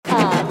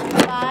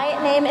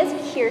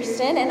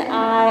Kirsten, and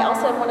I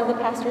also am one of the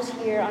pastors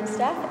here on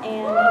staff,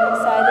 and I'm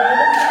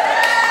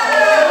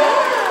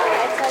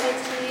excited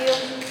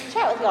to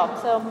chat with y'all.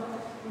 So,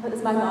 I'll put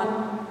this mic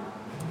on.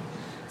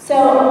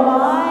 So,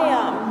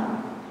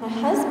 my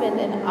husband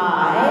and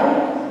I,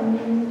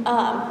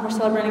 we're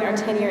celebrating our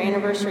 10-year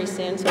anniversary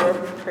soon, so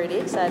we're pretty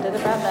excited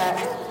about that.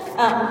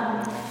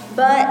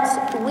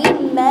 But we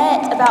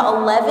met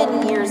about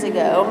 11 years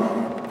ago,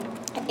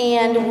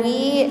 and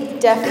we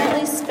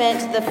definitely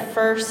spent the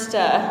first,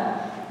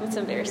 it's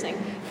embarrassing,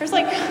 first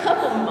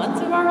couple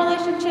months of our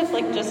relationship,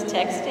 just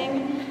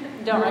texting.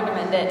 Don't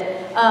recommend it.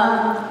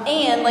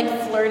 And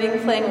flirting,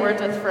 playing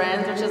words with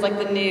friends, which is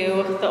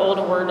the old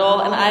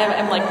Wordle, and I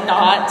am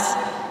not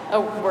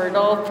a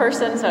Wordle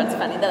person, so it's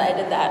funny that I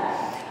did that.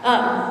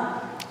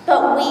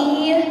 But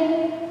we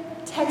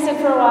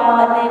texted for a while,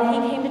 and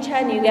then he came to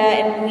Chattanooga,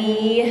 and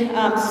we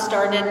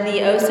started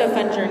the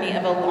oh-so-fun journey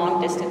of a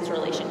long-distance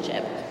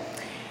relationship.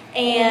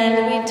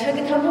 And we took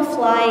a couple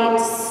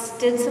flights,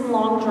 did some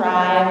long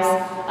drives,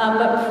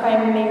 but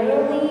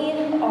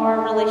primarily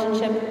our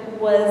relationship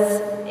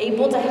was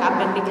able to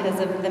happen because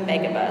of the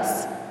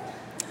megabus.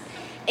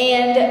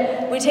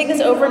 And we take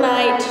this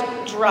overnight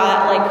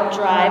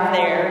drive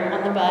there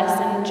on the bus,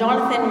 and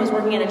Jonathan was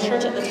working at a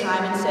church at the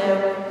time, and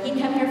so he'd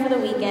come here for the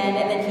weekend,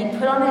 and then he'd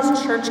put on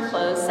his church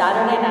clothes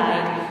Saturday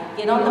night,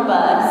 get on the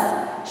bus,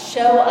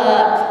 show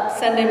up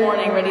Sunday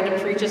morning ready to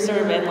preach a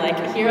sermon,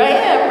 here I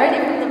am,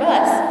 ready from the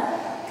bus.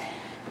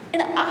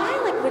 And I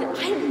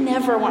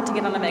never want to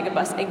get on a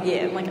megabus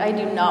again. I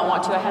do not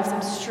want to. I have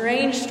some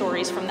strange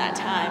stories from that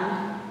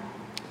time.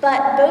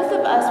 But both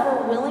of us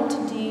were willing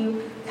to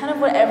do kind of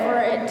whatever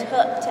it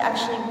took to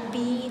actually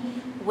be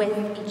with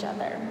each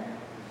other.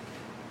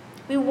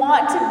 We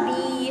want to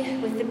be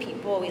with the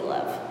people we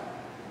love.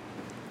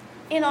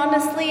 And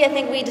honestly, I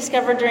think we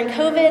discovered during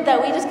COVID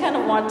that we just kind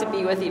of want to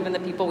be with even the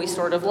people we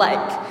sort of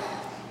like.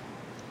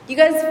 You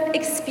guys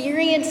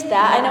experienced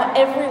that. I know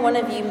every one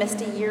of you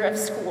missed a year of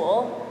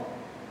school,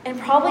 and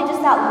probably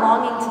just that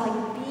longing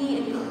to be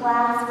in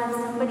class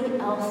with somebody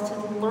else, to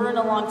learn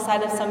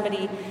alongside of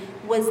somebody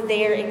was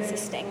there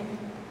existing.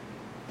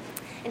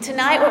 And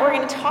tonight what we're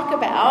going to talk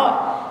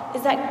about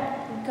is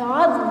that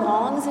God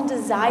longs and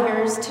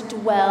desires to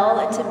dwell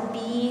and to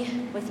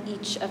be with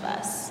each of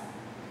us.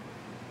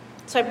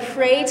 So I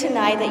pray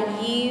tonight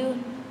that you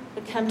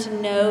would come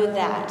to know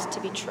that to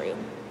be true.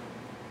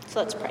 So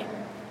let's pray.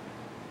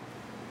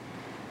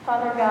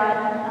 Father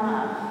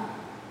God,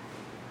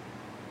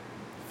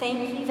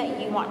 thank you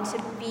that you want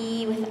to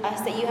be with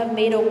us, that you have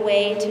made a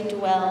way to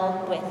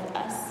dwell with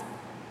us.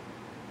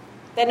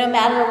 That no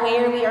matter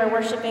where we are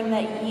worshiping,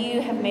 that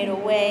you have made a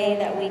way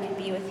that we can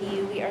be with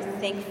you. We are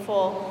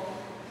thankful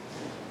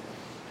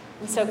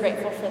and so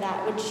grateful for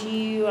that. Would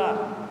you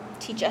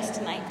teach us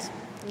tonight?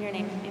 In your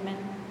name, amen.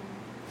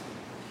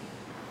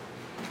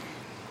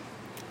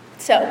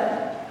 So,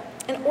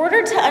 in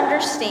order to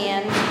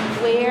understand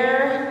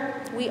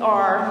where we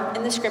are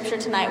in the scripture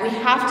tonight, we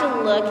have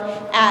to look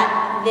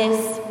at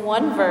this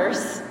one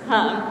verse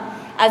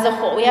as a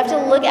whole. We have to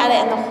look at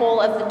it in the whole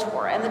of the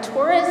Torah. And the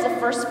Torah is the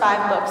first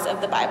 5 books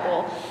of the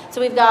Bible. So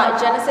we've got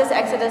Genesis,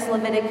 Exodus,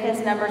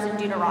 Leviticus, Numbers, and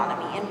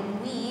Deuteronomy.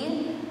 And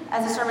we,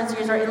 as a sermon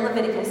series, are in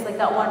Leviticus,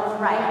 that one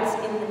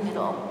right in the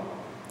middle.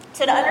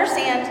 So to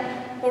understand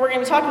what we're going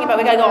to be talking about,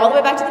 we got to go all the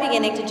way back to the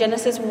beginning, to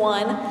Genesis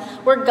 1,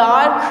 where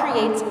God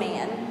creates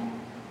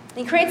man.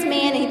 He creates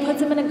man, and he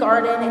puts him in a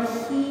garden, and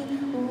he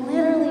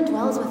literally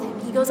dwells with him.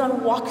 He goes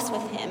on walks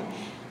with him.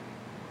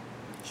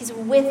 He's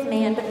with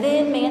man, but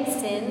then man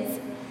sins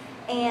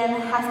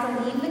and has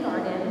to leave the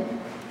garden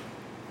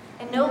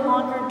and no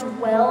longer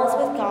dwells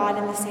with God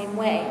in the same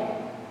way.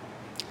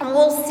 And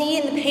we'll see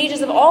in the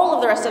pages of all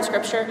of the rest of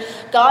Scripture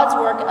God's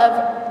work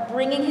of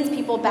bringing his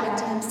people back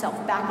to himself,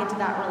 back into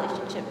that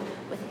relationship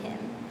with him.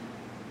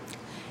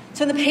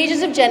 So in the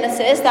pages of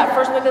Genesis, that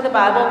first book of the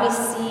Bible, we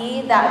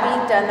see that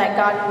being done, that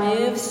God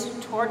moves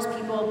towards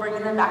people,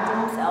 bringing them back to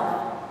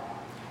himself.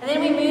 And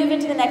then we move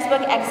into the next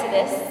book,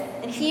 Exodus.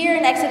 And here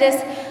in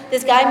Exodus,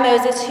 this guy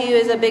Moses, who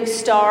is a big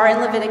star in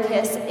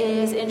Leviticus,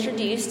 is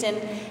introduced, and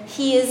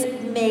he is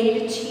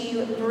made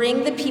to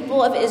bring the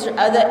people of Israel,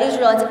 the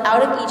Israelites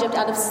out of Egypt,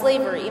 out of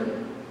slavery.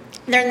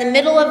 They're in the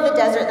middle of the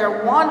desert.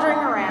 They're wandering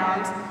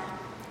around.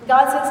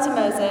 God says to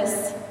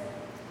Moses,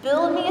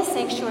 "Build me a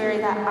sanctuary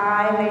that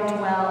I may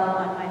dwell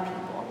among my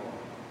people."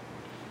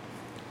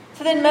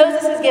 So then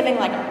Moses is giving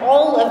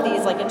all of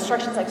these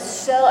instructions.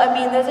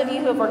 Those of you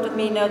who have worked with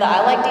me know that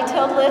I like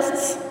detailed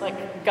lists.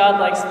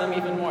 God likes them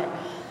even more.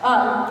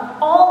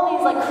 All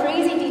these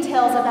crazy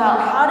details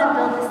about how to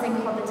build this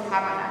thing called the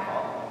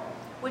tabernacle,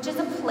 which is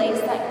a place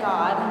that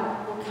God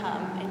will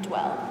come and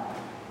dwell.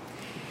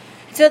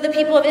 So the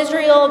people of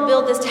Israel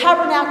build this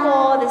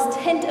tabernacle, this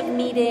tent of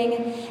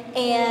meeting,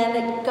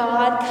 and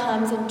God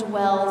comes and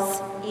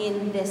dwells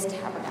in this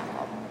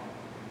tabernacle.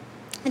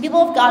 The people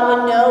of God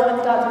would know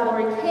when God's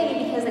glory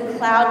came because a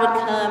cloud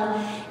would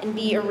come and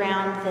be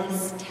around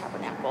this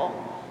tabernacle.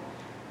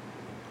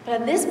 But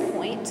at this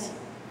point,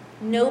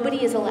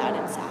 nobody is allowed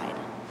inside,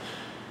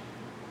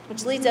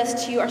 which leads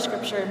us to our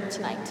scripture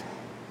tonight.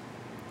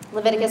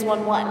 Leviticus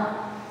 1:1.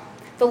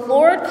 The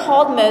Lord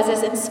called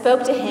Moses and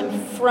spoke to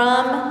him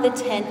from the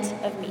tent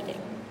of meeting.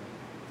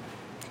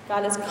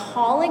 God is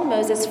calling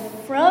Moses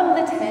from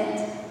the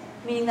tent,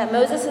 meaning that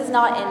Moses is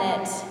not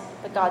in it,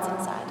 but God's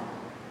inside.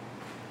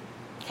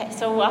 Okay,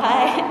 so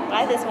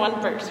why this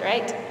one verse,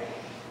 right?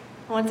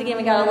 Once again,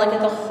 we got to look at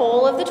the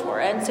whole of the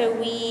Torah. And so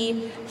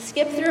we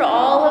skip through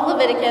all of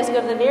Leviticus, go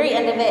to the very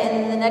end of it,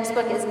 and then the next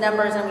book is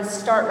Numbers, and we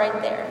start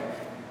right there.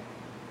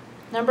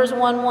 Numbers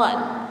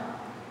 1:1.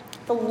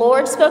 The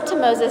Lord spoke to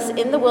Moses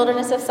in the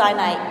wilderness of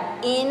Sinai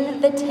in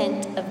the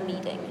tent of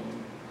meeting.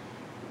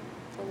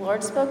 The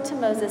Lord spoke to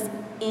Moses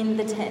in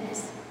the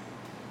tent.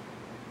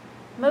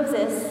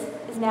 Moses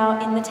is now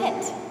in the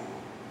tent,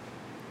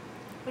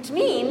 which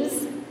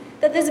means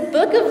that this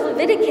book of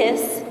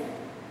Leviticus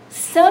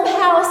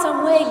somehow,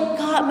 some way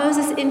got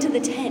Moses into the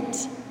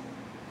tent.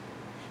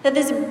 That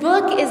this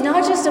book is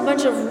not just a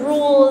bunch of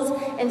rules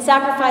and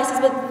sacrifices,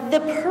 but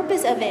the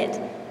purpose of it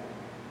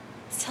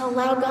is to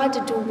allow God to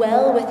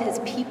dwell with his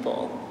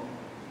people.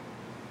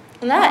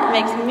 And that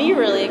makes me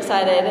really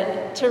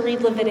excited to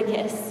read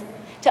Leviticus,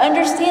 to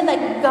understand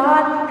that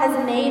God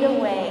has made a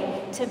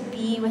way to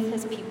be with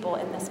his people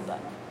in this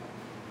book.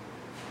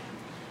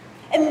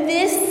 And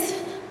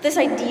this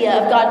idea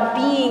of God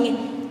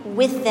being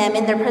with them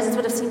in their presence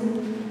would have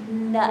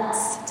seemed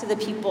nuts to the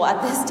people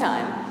at this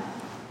time.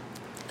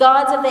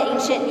 Gods of the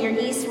ancient Near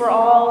East were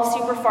all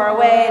super far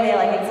away.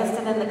 They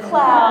existed in the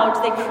clouds.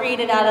 They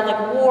created out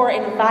of war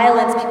and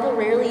violence. People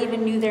rarely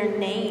even knew their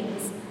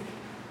names.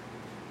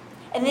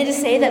 And then to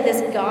say that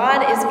this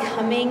God is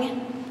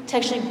coming to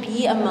actually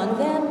be among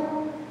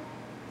them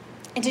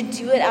and to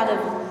do it out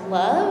of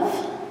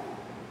love,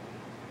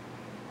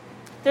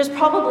 there's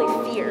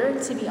probably fear,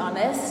 to be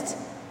honest.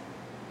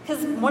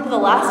 Because one of the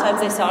last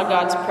times they saw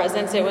God's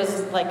presence, it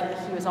was like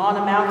he was on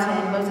a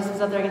mountain. Moses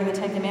was up there getting the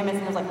Ten Commandments,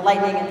 and there was like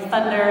lightning and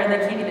thunder, and they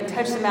can't even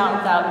touch the mountain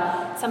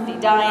without somebody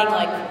dying.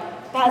 Like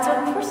that. So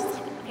of course it's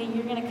like, okay,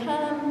 you're going to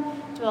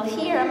come, dwell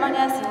here among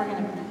us, and we're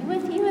going to be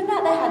with you. And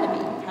that had to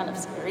be kind of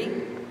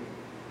scary.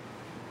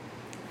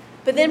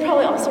 But then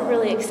probably also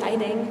really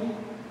exciting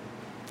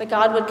that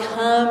God would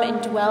come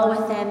and dwell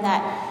with them,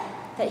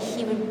 that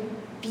he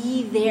would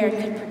be there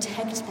and could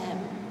protect them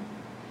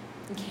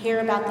and care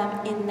about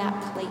them in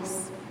that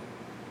place.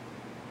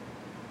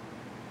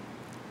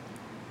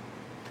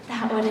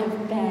 That would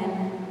have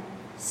been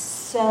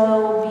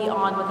so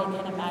beyond what they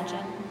could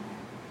imagine.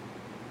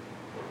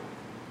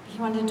 He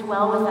wanted to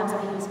dwell with them, so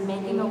he was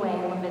making a way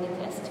in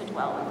Leviticus to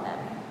dwell with them.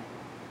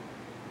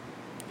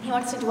 He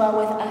wants to dwell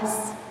with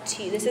us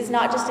too. This is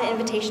not just an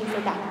invitation for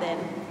back then.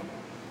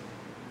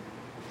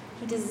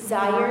 He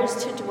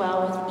desires to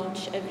dwell with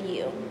each of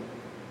you.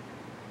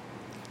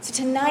 So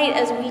tonight,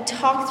 as we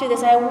talk through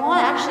this, I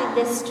want actually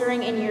this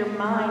stirring in your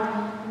mind.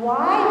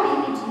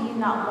 Why maybe do you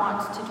not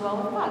want to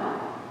dwell with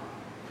God?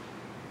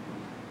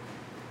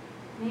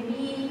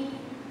 Maybe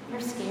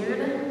you're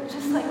scared,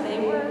 just like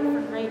they were,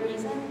 for great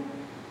reason.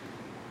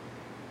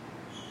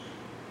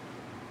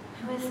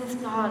 Who is this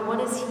God? What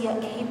is he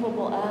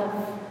capable of?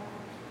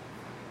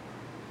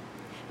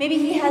 Maybe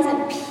he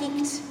hasn't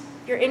piqued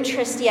your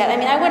interest yet. I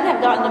mean, I wouldn't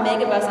have gotten a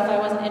megabus if I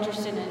wasn't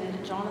interested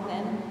in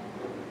Jonathan.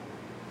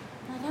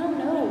 I don't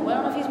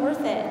know if he's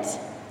worth it.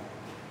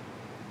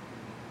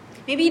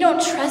 Maybe you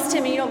don't trust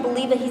him and you don't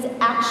believe that he's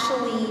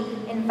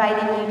actually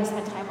inviting you to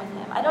spend time with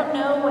him. I don't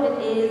know what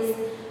it is,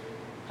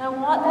 but I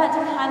want that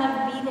to kind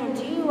of be there.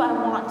 Do I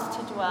want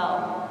to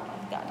dwell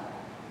with God?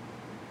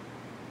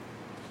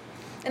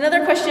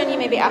 Another question you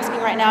may be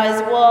asking right now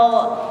is,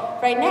 well,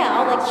 right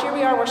now, here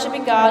we are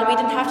worshiping God. We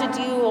didn't have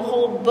to do a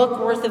whole book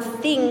worth of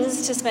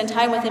things to spend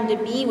time with him, to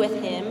be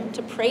with him,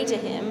 to pray to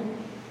him.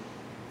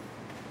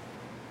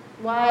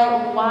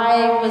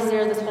 Why was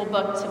there this whole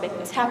book to make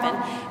this happen?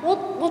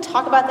 We'll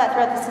talk about that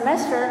throughout the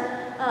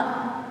semester,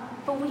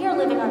 but we are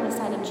living on the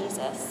side of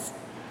Jesus.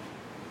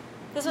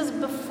 This was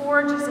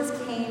before Jesus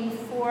came,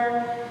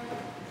 before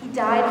he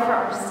died for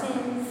our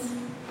sins.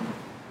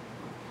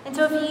 And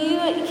so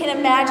if you can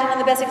imagine, one of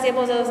the best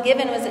examples I was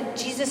given was that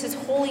Jesus'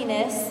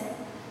 holiness,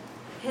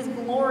 his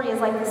glory is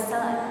like the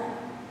sun.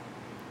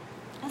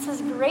 This is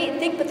a great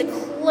thing, but the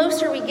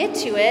closer we get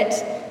to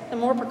it, the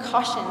more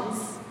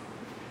precautions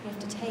we have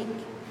to take.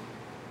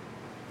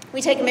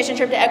 We take a mission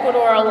trip to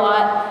Ecuador a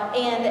lot,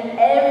 and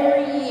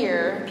every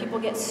year people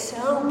get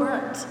so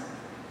burnt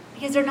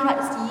because they're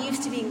not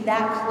used to being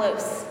that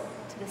close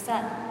to the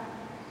sun.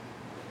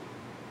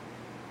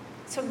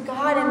 So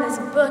God in this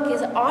book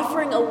is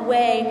offering a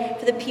way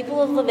for the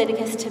people of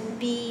Leviticus to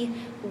be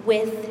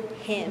with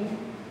him,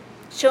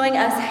 showing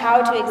us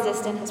how to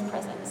exist in his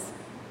presence.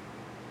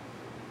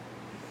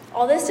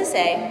 All this to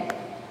say,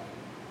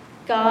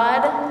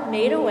 God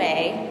made a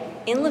way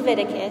in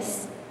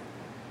Leviticus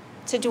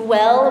to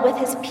dwell with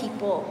his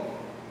people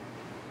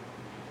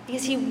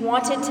because he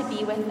wanted to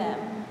be with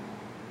them,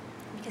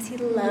 because he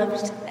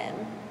loved them.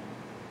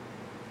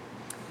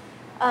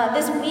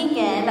 This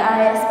weekend,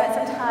 I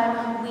spent some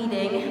time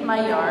weeding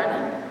my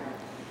yard.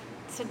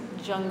 It's a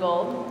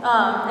jungle,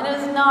 and it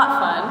was not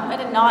fun. I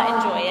did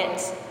not enjoy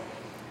it.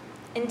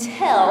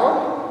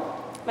 Until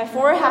my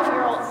 4 and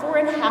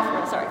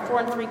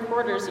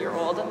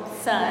 3/4-year-old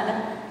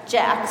son,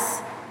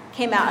 Jax,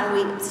 came out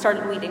and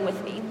started weeding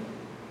with me.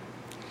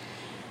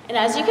 And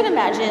as you can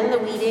imagine, the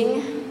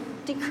weeding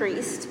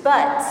decreased,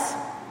 but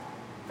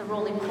the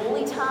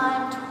roly-poly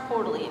time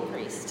totally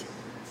increased.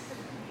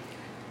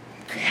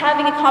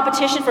 Having a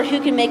competition for who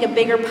can make a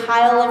bigger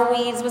pile of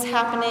weeds was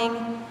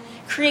happening.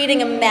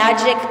 Creating a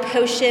magic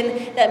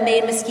potion that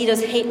made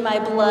mosquitoes hate my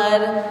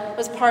blood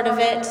was part of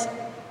it.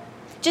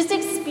 Just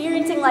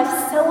experiencing life,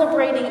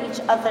 celebrating each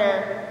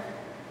other,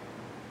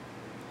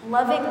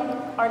 loving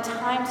our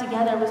time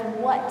together was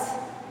what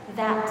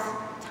that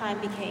time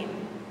became.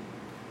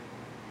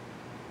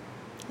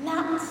 And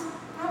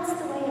that's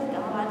the way of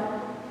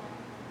God,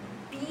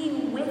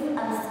 being with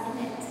us in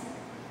it.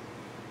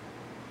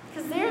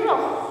 Because there's a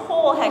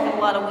whole heck of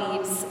a lot of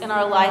weeds in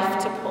our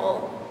life to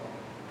pull.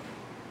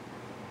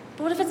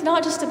 But what if it's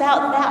not just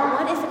about that?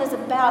 What if it is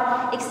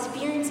about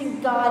experiencing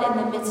God in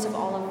the midst of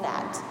all of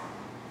that?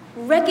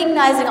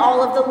 Recognizing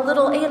all of the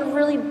little and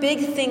really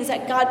big things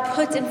that God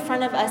puts in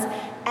front of us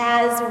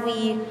as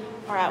we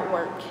are at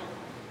work.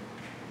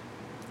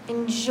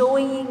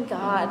 Enjoying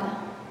God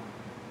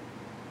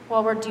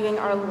while we're doing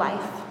our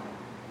life.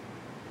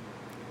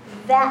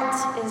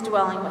 That is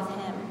dwelling with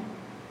Him.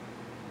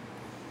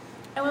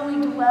 And when we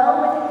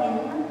dwell with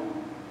Him,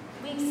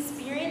 we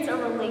experience a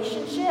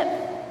relationship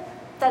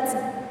that's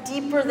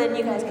deeper than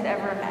you guys could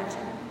ever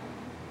imagine.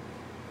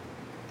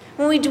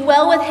 When we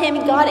dwell with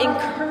Him, God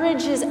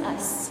encourages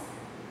us.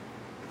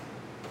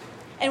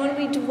 And when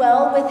we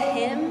dwell with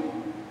Him,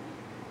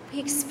 we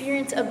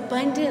experience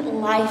abundant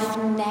life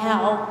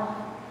now,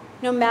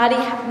 no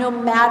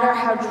matter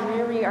how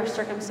dreary our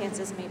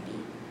circumstances may be.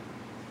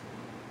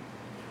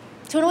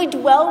 So when we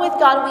dwell with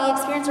God, we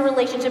experience a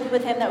relationship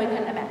with Him that we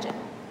couldn't imagine.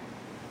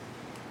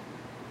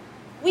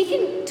 We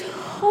can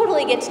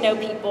totally get to know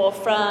people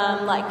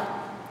from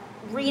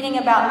reading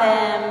about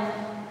them,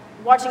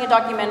 watching a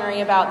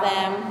documentary about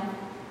them.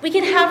 We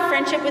can have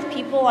friendship with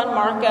people on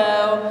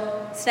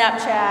Marco,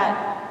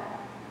 Snapchat,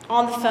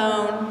 on the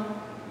phone.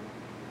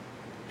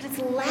 But it's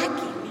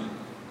lacking.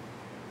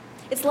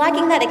 It's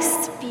lacking that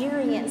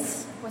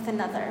experience with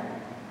another.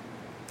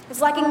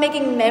 It's lacking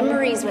making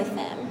memories with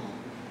them.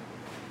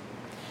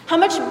 How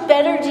much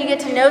better do you get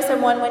to know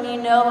someone when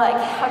you know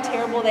how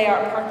terrible they are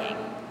at parking?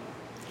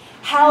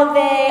 How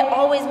they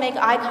always make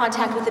eye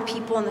contact with the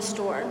people in the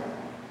store?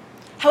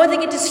 How they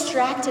get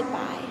distracted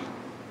by?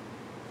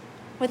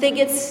 What they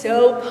get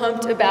so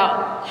pumped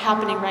about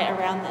happening right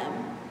around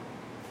them?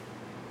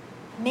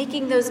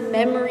 Making those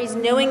memories,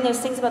 knowing those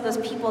things about those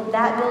people,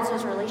 that builds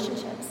those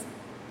relationships.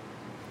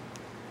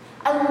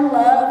 I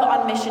love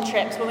on mission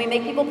trips when we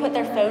make people put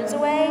their phones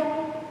away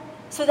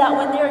so that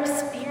when they're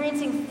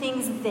experiencing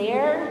things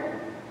there,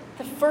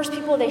 the first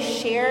people they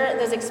share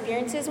those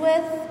experiences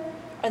with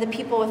are the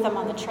people with them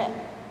on the trip.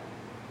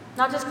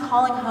 Not just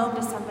calling home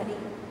to somebody.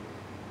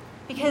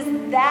 Because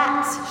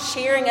that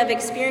sharing of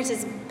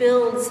experiences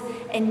builds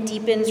and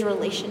deepens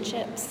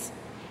relationships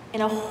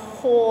in a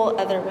whole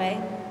other way.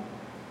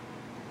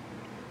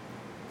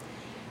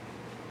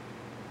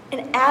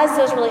 And as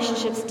those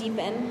relationships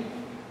deepen,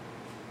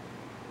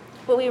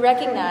 what we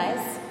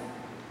recognize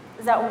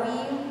is that we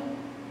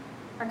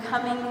are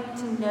coming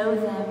to know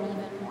them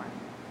even more.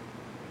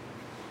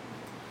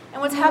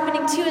 And what's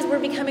happening too is we're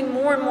becoming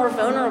more and more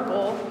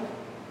vulnerable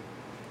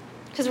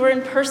because we're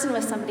in person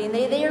with somebody and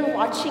they are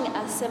watching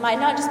us. It might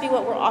not just be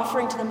what we're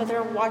offering to them, but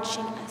they're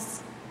watching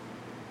us.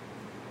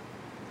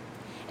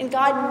 And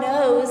God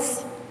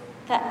knows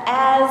that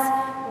as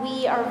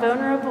we are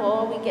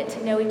vulnerable, we get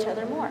to know each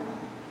other more.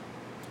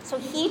 So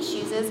He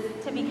chooses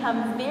to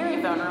become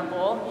very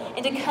vulnerable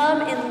and to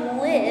come and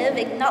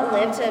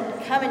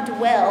come and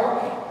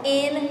dwell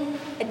in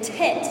a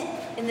tent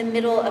in the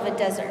middle of a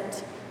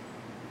desert.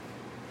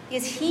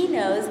 Because He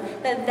knows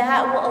that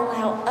that will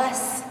allow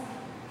us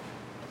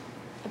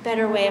a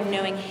better way of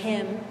knowing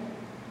Him.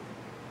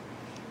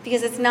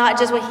 Because it's not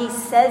just what He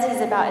says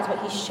He's about, it's what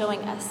He's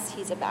showing us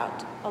He's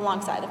about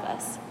alongside of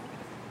us.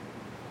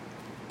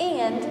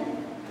 And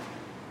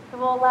it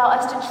will allow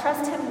us to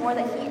trust Him more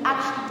that He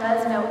actually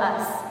does know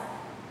us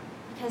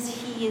because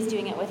He is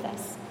doing it with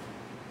us.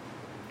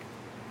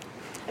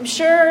 I'm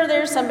sure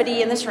there's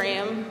somebody in this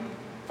room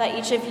that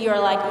each of you are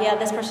like, yeah,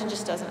 this person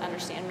just doesn't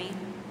understand me.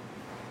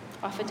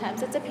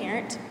 Oftentimes it's a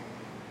parent.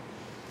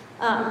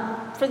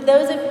 For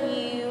those of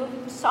you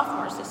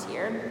sophomores this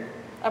year,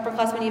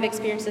 upperclassmen, you've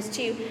experienced this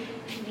too,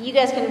 you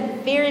guys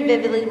can very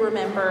vividly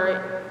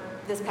remember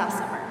this past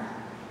summer.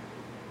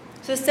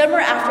 So the summer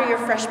after your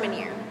freshman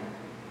year,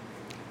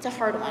 it's a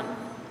hard one.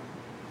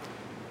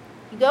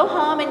 You go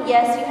home and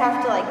yes, you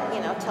have to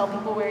tell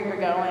people where you're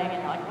going and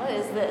you're like, what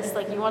is this?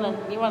 You want to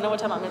know what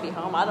time I'm going to be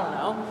home? I don't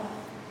know.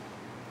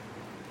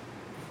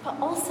 But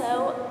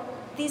also,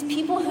 these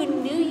people who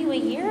knew you a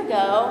year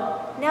ago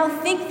now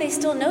think they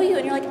still know you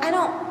and you're like,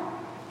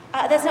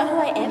 that's not who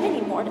I am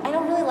anymore. I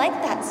don't really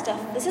like that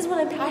stuff. This is what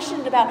I'm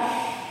passionate about.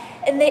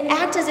 And they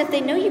act as if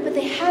they know you, but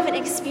they haven't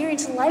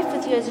experienced life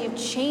with you as you've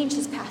changed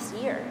this past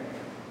year.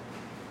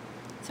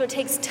 So So it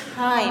takes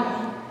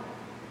time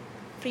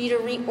for you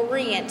to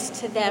reorient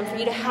to them, for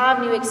you to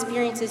have new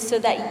experiences so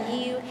that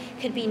you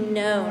could be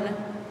known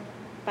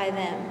by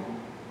them.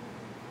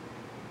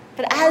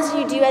 But as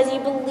you do, as you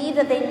believe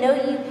that they know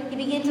you, you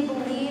begin to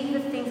believe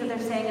the things that they're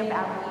saying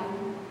about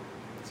you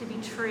to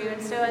be true.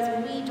 And so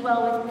as we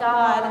dwell with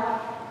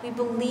God, we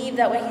believe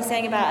that what he's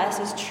saying about us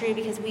is true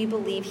because we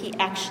believe he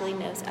actually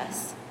knows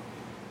us.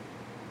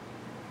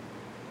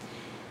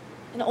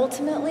 And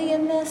ultimately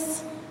in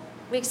this,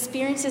 we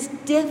experience this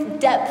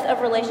depth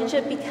of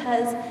relationship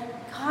because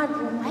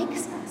God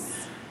likes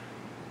us.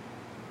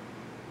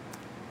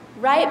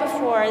 Right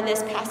before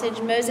this passage,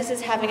 Moses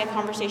is having a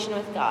conversation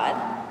with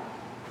God.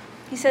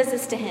 He says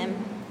this to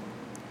him: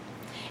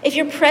 "If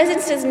your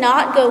presence does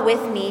not go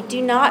with me,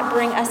 do not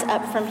bring us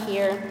up from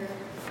here.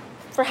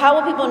 For how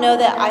will people know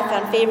that I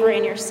found favor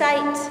in your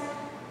sight?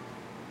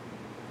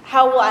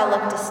 How will I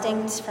look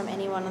distinct from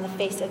anyone on the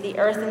face of the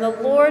earth?" And the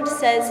Lord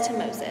says to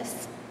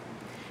Moses,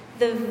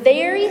 "The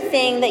very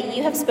thing that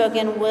you have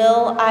spoken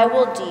I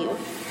will do,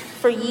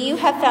 for you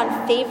have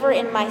found favor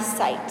in my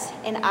sight,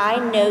 and I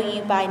know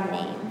you by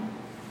name."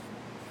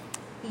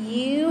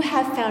 You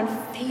have found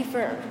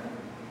favor.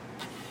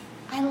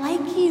 I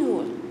like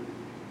you,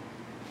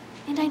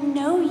 and I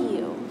know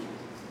you.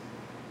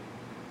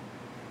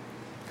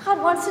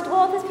 God wants to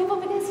dwell with his people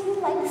because he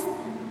likes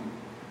them.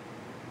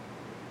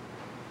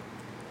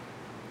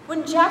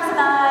 When Jax and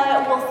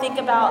I will think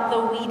about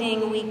the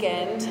weeding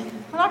weekend,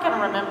 we're not going to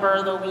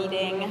remember the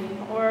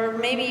weeding or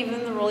maybe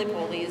even the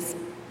roly-polies.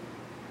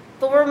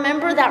 But we'll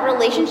remember that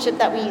relationship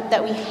that we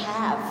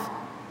have,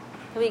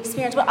 that we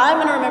experience. What I'm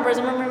going to remember is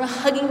I remember him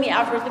hugging me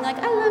afterwards, being like,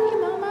 "I love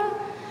you, Mama."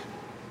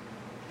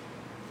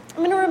 I'm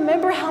going to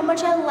remember how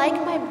much I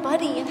like my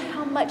buddy and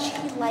how much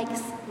he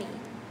likes me.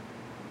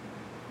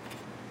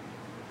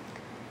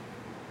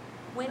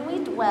 When we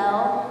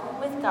dwell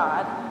with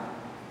God,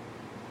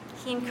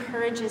 he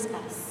encourages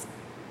us.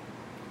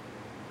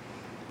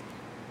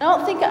 I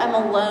don't think I'm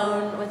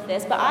alone with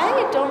this, but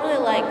I don't really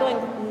like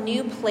going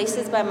new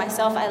places by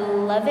myself. I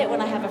love it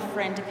when I have a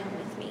friend to come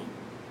with me.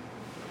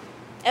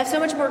 I have so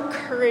much more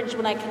courage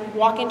when I can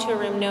walk into a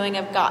room knowing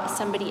I've got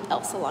somebody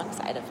else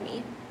alongside of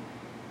me.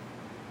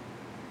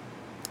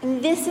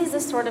 And this is the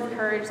sort of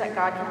courage that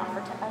God can offer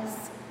to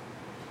us.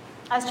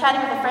 I was chatting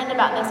with a friend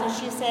about this, and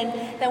she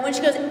said that when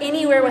she goes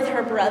anywhere with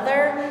her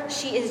brother,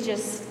 she is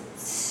just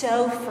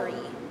so free.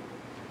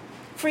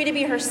 Free to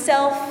be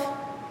herself,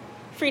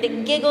 free to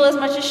giggle as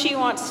much as she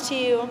wants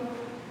to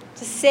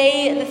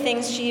say the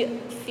things she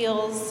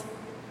feels,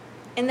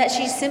 and that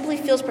she simply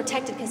feels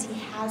protected because he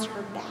has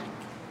her back.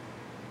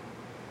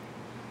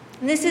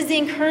 And this is the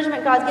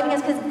encouragement God's giving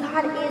us because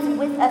God is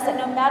with us, that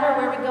no matter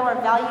where we go,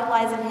 our value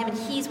lies in him, and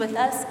he's with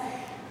us. So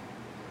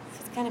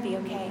it's going to be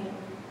okay.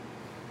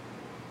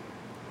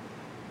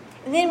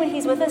 And then when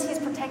he's with us, he's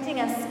protecting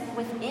us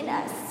within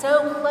us,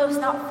 so close,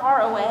 not far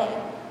away.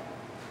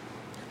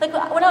 Like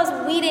when I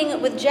was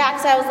weeding with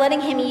Jax, I was letting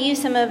him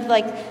use some of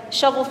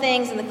shovel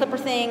things and the clipper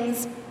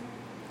things.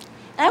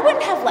 And I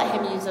wouldn't have let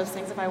him use those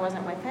things if I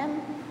wasn't with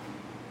him.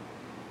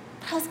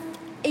 But I was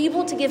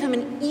able to give him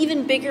an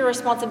even bigger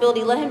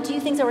responsibility, let him do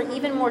things that were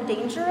even more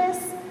dangerous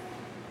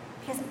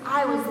because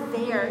I was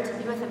there to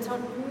be with him. So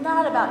it's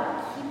not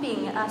about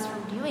keeping us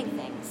from doing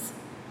things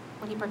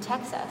when he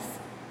protects us.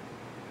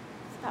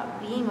 It's about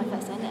being with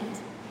us in it.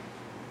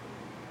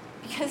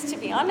 Because to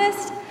be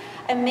honest,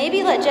 I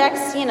maybe let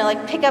Jax,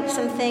 pick up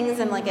some things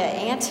in an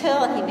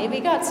anthill, and he maybe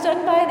got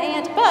stung by an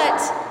ant,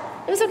 but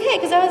it was okay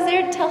because I was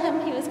there to tell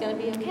him he was going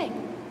to be okay.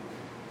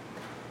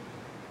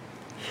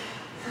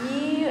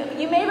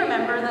 You may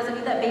remember, those of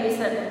you that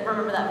babysit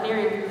remember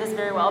this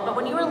very well, but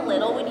when you were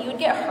little, when you would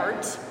get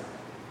hurt,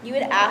 you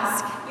would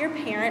ask your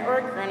parent or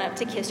a grown-up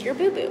to kiss your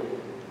boo-boo.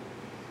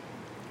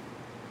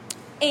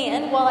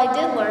 And while I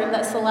did learn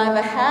that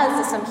saliva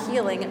has some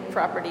healing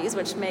properties,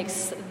 which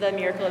makes the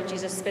miracle of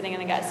Jesus spitting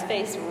in a guy's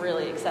face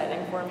really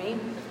exciting for me,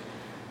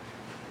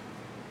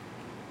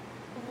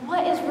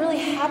 what is really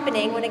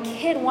happening when a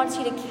kid wants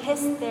you to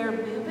kiss their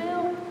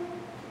boo-boo?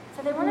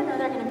 So they want to know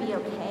they're going to be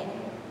okay.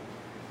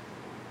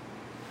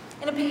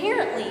 And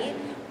apparently,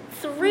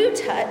 through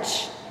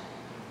touch,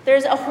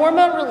 there's a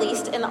hormone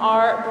released in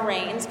our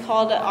brains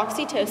called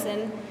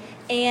oxytocin,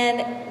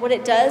 and what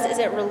it does is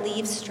it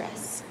relieves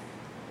stress.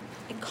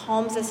 It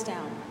calms us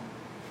down.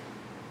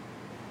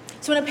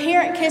 So when a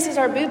parent kisses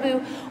our boo-boo,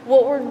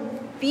 what we're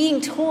being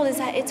told is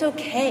that it's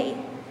okay.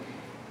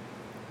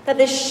 That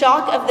the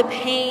shock of the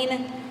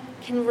pain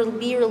can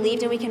be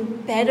relieved and we can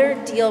better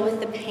deal with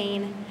the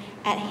pain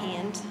at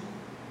hand.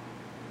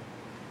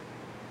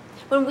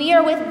 When we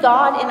are with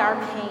God in our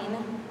pain,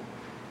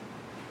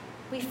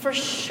 we for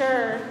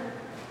sure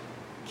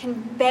can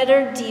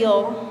better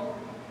deal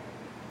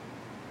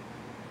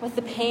with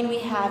the pain we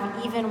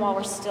have even while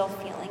we're still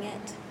feeling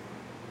it.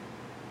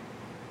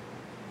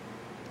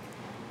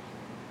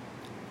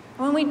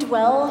 When we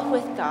dwell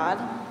with God,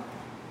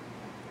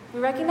 we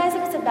recognize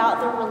that it's about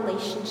the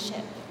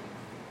relationship.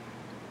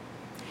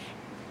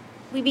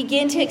 We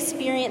begin to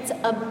experience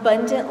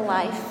abundant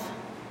life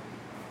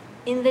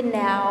in the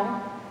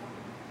now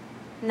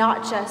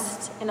not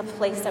just in a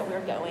place that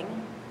we're going.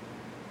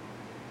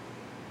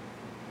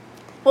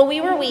 While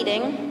we were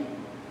weeding,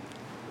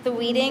 the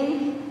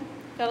weeding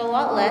got a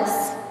lot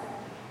less,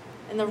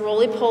 and the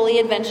roly-poly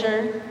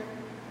adventure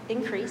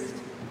increased.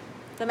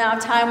 The amount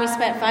of time we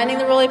spent finding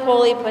the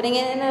roly-poly, putting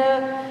it in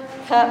a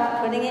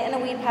cup, putting it in a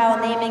weed pile,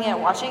 naming it,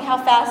 watching how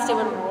fast it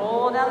would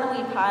roll down the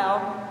weed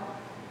pile.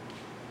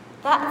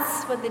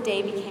 That's what the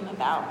day became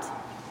about.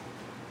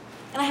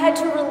 And I had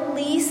to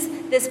release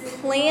this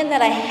plan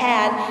that I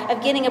had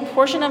of getting a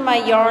portion of my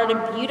yard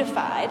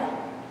beautified,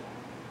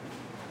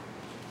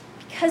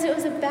 because it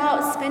was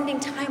about spending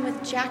time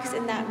with Jax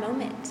in that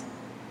moment.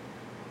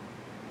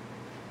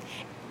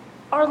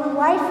 Our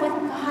life with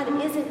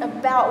God isn't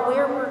about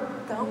where we're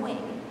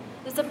going.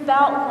 It's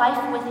about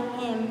life with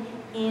Him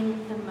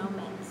in the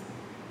moment.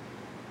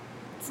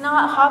 It's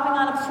not hopping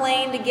on a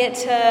plane to get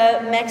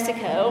to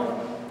Mexico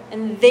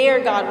and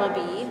there God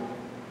will be.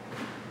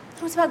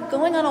 It's about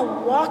going on a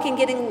walk and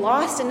getting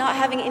lost and not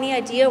having any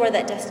idea where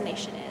that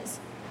destination is.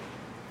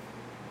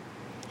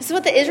 This is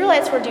what the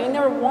Israelites were doing. They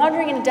were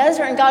wandering in a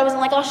desert, and God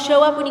wasn't like, I'll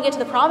show up when you get to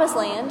the promised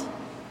land. He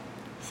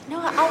said, no,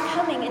 I'm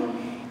coming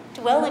and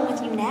dwelling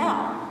with you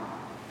now.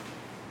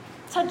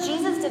 That's how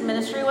Jesus did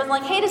ministry. It wasn't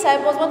like, hey,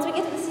 disciples, once we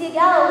get to the Sea of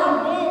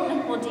Galilee,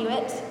 then we'll do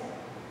it.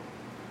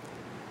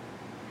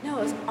 No,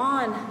 it was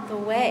on the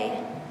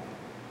way.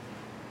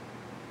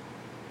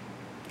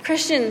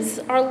 Christians,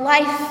 our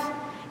life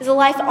is a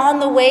life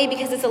on the way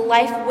because it's a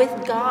life with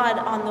God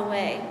on the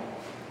way,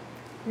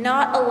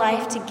 not a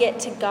life to get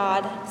to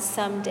God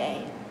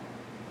someday.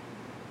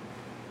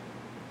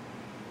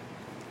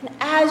 And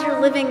as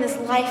you're living this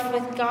life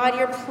with God,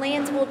 your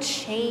plans will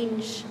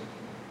change.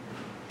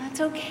 That's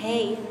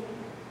okay.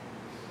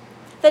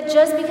 That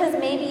just because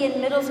maybe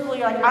in middle school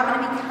you're like, I'm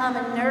going to become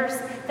a nurse,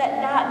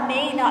 that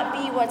may not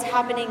be what's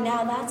happening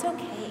now. That's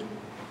okay.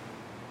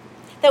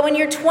 That when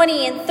you're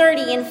 20 and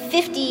 30 and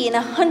 50 and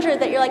 100,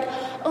 that you're like,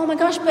 oh my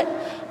gosh, but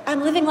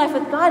I'm living life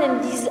with God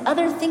and these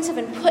other things have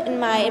been put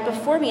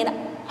before me and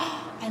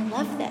I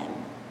love them.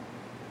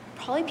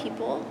 Probably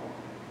people.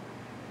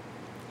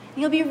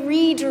 And you'll be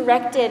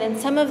redirected and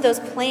some of those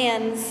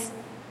plans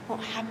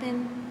won't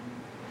happen.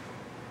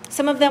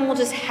 Some of them will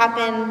just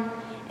happen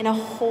in a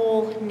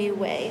whole new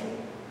way.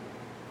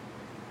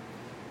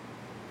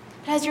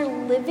 But as you're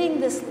living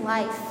this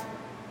life,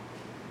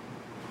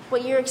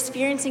 what you're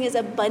experiencing is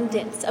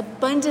abundance,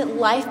 abundant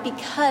life,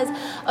 because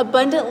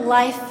abundant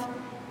life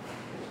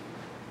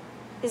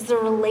is the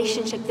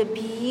relationship, the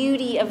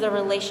beauty of the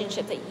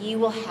relationship that you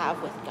will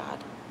have with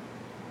God.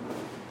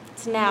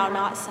 It's now,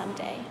 not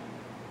someday.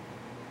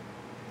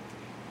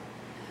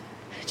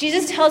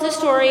 Jesus tells a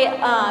story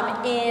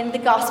in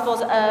the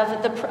Gospels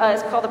of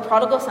it's called the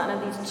prodigal son,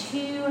 of these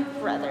two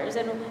brothers.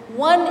 And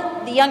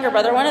the younger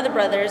brother, one of the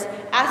brothers,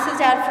 asks his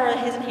dad for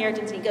his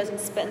inheritance, and he goes and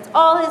spends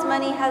all his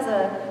money, has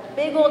a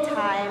big old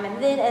time,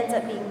 and then ends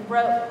up being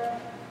broke,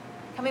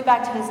 coming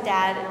back to his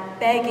dad and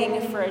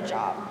begging for a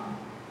job.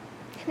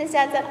 And his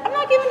dad said, I'm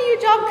not giving you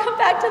a job, come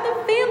back to the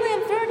family,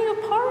 I'm throwing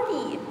you a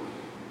party.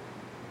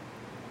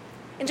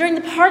 And during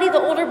the party,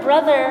 the older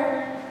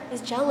brother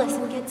is jealous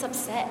and gets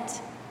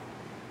upset.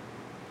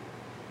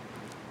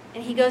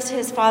 And he goes to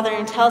his father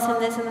and tells him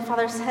this, and the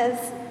father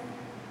says,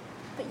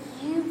 but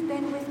you've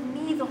been with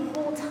me the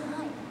whole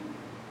time.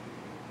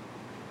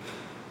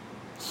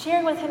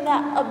 Sharing with him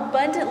that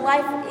abundant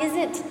life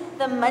isn't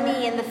the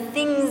money and the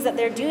things that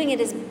they're doing.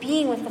 It is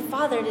being with the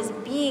Father. It is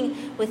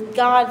being with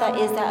God that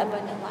is that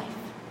abundant life.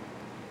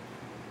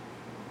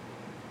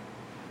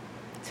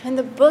 So in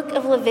the book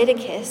of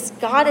Leviticus,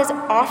 God is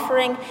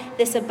offering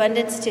this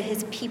abundance to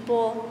his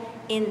people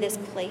in this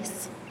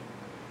place.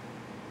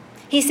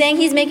 He's saying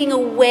he's making a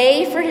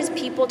way for his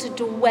people to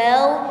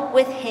dwell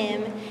with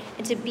him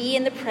and to be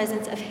in the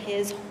presence of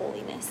his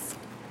holiness.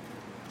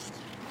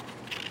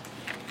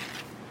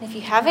 And if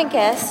you haven't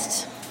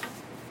guessed,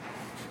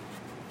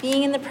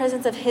 being in the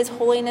presence of his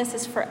holiness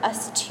is for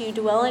us too.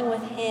 Dwelling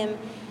with him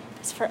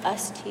is for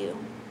us too.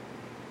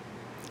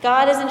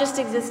 God isn't just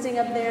existing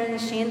up there in the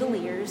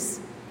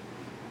chandeliers.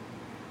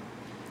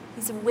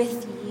 He's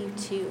with you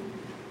too.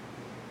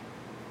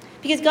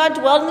 Because God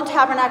dwelled in the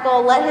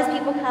tabernacle, let his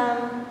people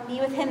come, be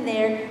with him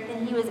there,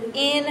 and he was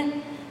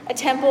in a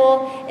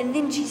temple, and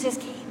then Jesus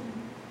came.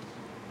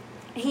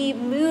 He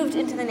moved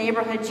into the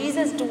neighborhood.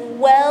 Jesus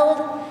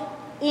dwelled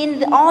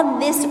on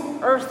this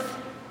earth.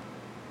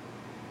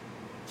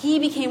 He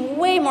became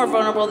way more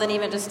vulnerable than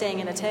even just staying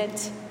in a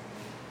tent.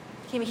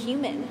 He became a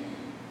human.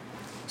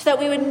 So that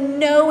we would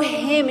know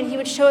him, and he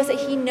would show us that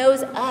he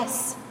knows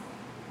us.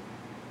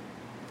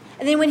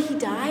 And then when he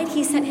died,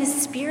 he sent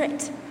his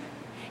Spirit.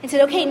 And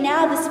said, okay,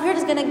 now the Spirit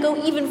is going to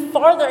go even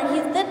farther.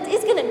 And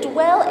he's going to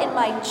dwell in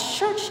my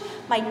church,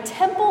 my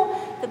temple,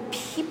 the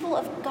people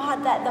of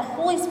God. That the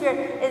Holy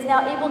Spirit is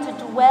now able to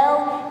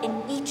dwell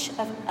in each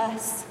of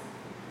us.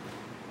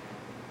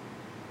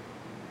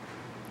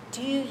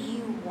 Do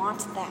you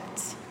want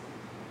that?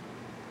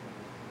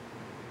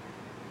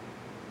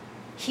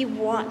 He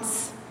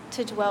wants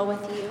to dwell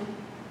with you.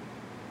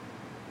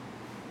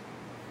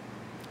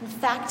 In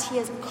fact, he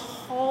has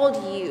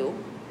called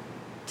you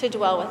to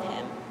dwell with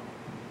him.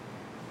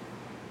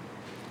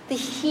 The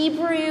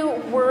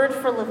Hebrew word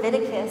for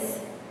Leviticus is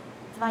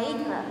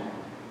vayikra,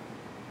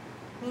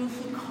 meaning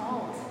he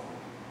called.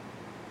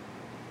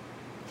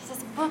 Because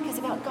this book is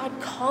about God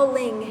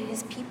calling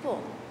his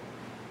people.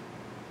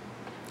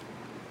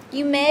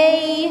 You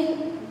may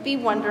be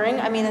wondering,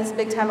 it's a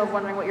big time of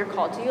wondering what you're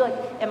called to.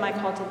 Like, am I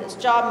called to this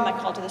job? Am I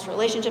called to this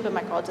relationship? Am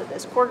I called to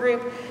this core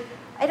group?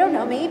 I don't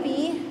know,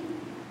 maybe.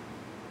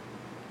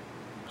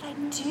 But I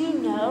do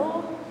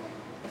know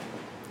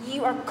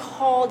you are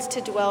called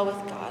to dwell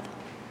with God.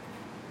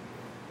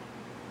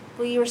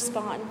 Will you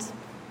respond?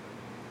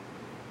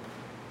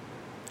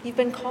 You've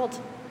been called.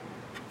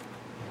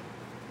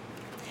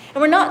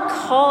 And we're not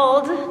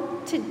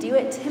called to do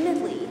it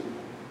timidly.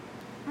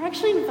 We're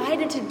actually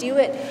invited to do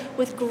it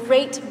with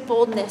great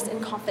boldness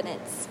and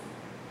confidence.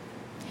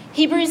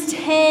 Hebrews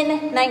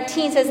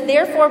 10:19 says,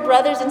 "Therefore,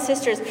 brothers and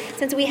sisters,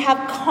 since we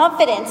have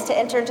confidence to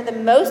enter into the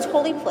most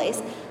holy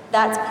place,"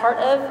 that's part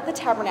of the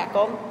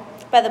tabernacle,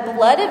 "by the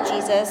blood of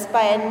Jesus,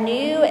 by a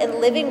new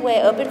and living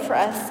way opened for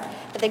us,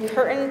 by the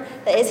curtain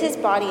that is his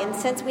body, and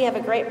since we have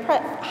a great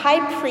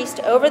high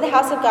priest over the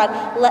house of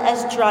God, let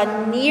us draw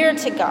near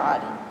to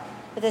God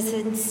with a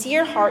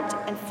sincere heart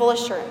and full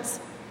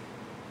assurance."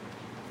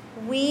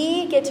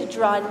 We get to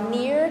draw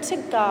near to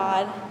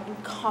God in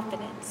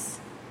confidence.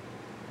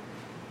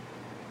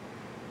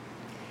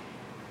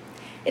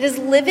 It is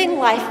living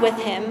life with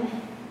him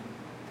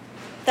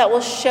that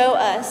will show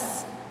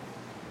us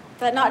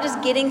that not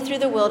just getting through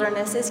the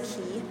wilderness is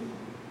key,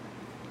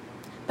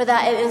 but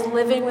that it is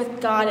living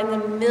with God in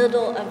the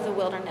middle of the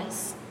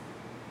wilderness.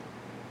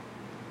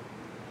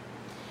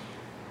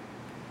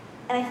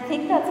 And I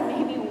think that's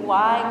maybe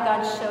why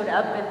God showed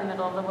up in the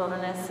middle of the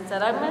wilderness and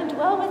said, "I'm going to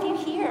dwell with you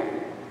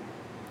here."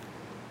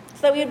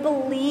 So that we would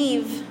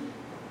believe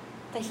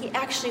that he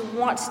actually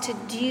wants to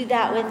do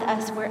that with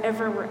us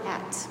wherever we're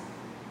at.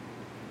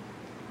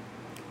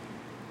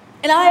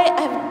 And I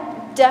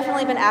have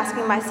definitely been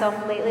asking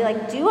myself lately,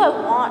 do I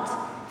want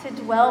to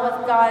dwell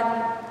with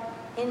God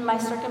in my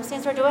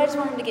circumstance, or do I just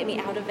want him to get me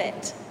out of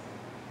it?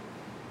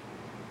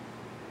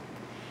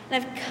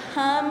 And I've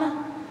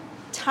come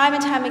time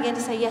and time again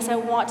to say, yes, I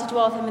want to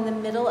dwell with him in the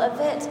middle of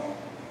it,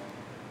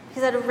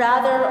 because I'd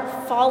rather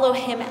follow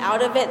him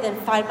out of it than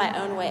find my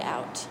own way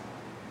out.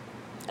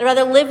 I'd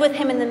rather live with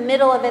him in the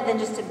middle of it than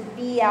just to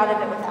be out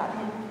of it without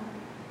him.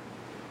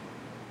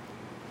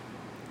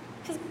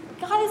 Because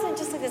God isn't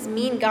just like this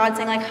mean God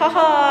saying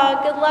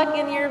haha, good luck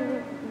in your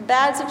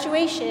bad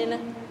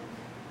situation.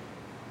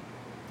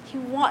 He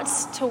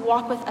wants to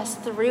walk with us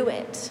through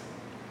it.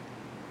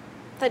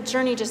 That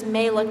journey just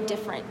may look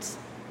different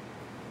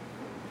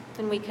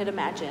than we could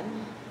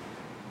imagine.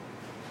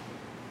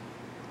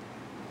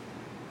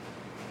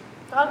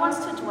 God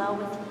wants to dwell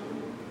with you.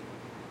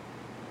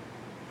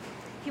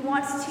 He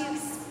wants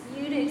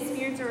you to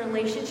experience a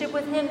relationship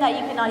with him that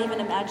you cannot even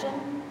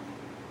imagine.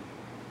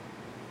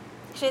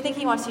 Actually, I think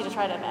he wants you to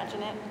try to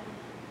imagine it.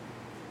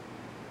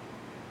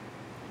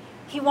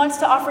 He wants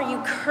to offer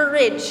you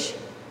courage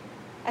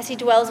as he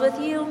dwells with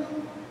you.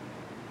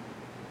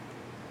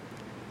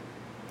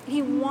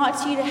 He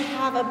wants you to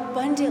have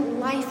abundant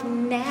life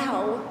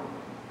now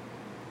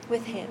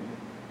with him.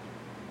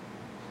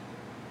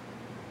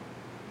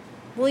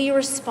 Will you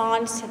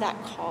respond to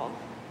that call?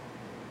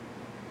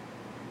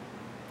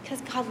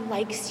 Because God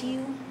likes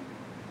you.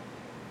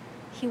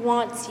 He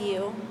wants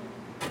you.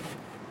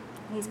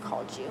 And he's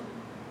called you.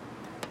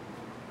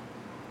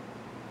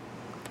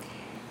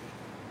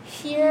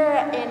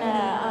 Here in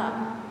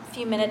a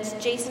few minutes,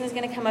 Jason is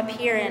going to come up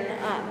here and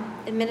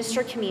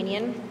administer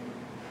communion.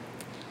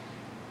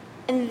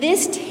 And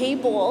this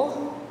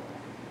table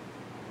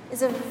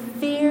is a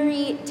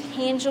very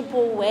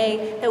tangible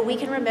way that we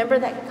can remember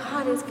that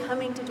God is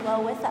coming to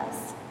dwell with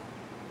us.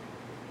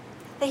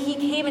 That he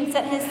came and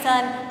sent his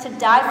son to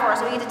die for us.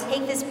 So we get to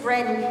take this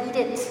bread and eat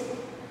it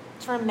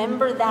to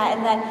remember that,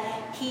 and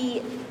that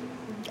he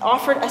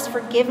offered us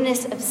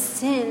forgiveness of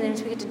sin, and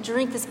so we get to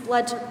drink this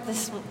blood,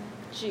 this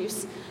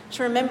juice,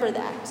 to remember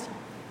that.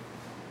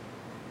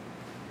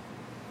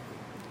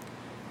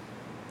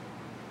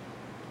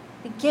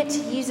 We get to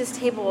use this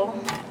table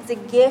as a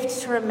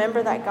gift to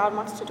remember that God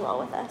wants to dwell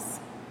with us.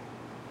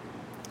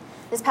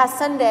 This past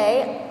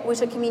Sunday, we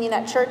took communion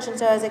at church, and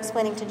so I was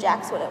explaining to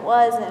Jax what it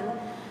was, and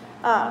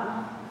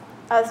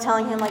I was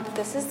telling him,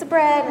 this is the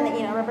bread, and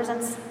it,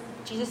 represents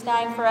Jesus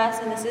dying for us,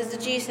 and this is the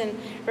juice, and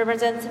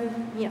represents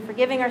him,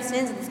 forgiving our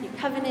sins in this new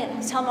covenant. And I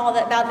was telling him all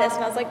that about this,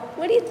 and I was like,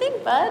 "What do you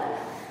think, bud?"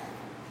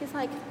 He's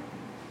like,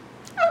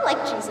 "I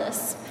like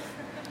Jesus."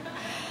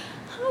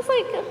 I was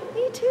like,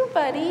 "Me too,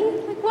 buddy.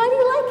 Why do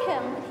you like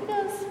him?" And he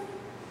goes,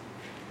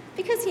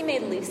 "Because he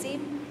made Lucy."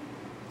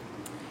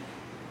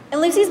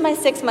 And Lucy's my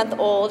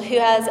 6-month-old who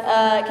has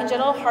a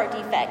congenital heart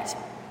defect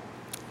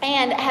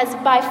and has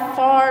by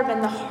far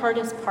been the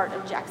hardest part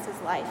of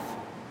Jax's life.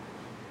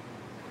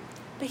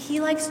 But he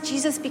likes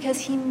Jesus because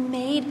he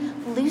made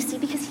Lucy,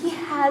 because he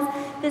has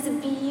this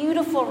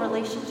beautiful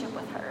relationship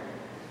with her.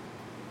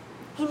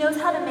 He knows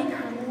how to make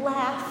her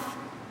laugh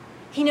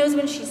He knows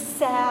when she's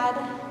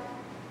sad.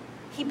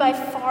 He by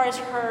far is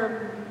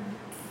her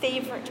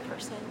favorite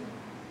person.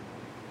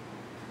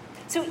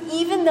 So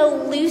even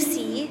though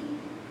Lucy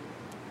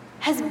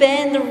has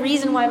been the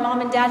reason why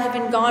Mom and Dad have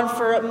been gone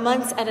for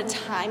months at a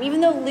time,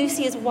 even though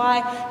Lucy is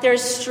why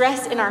there's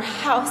stress in our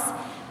house,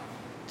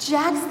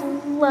 Jax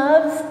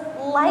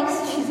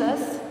likes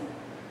Jesus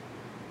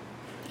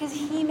because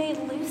he made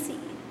Lucy.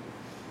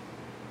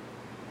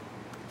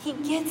 He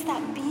gets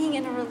that being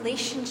in a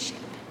relationship.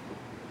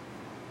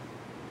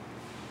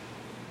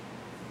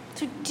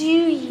 So do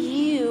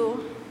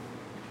you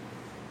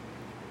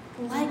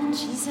like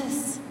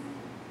Jesus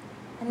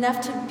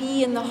enough to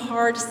be in the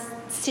hard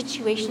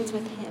situations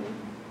with him,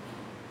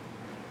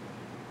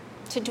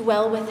 to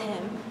dwell with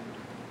him?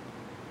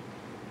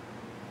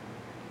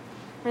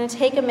 We're going to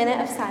take a minute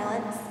of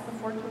silence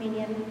before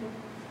communion.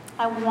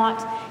 I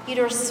want you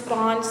to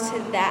respond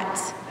to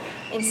that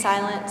in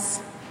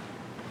silence.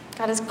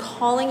 God is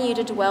calling you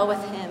to dwell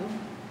with him.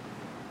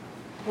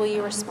 Will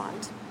you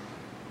respond?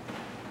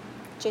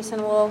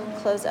 Jason will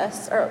close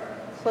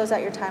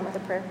out your time with a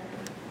prayer.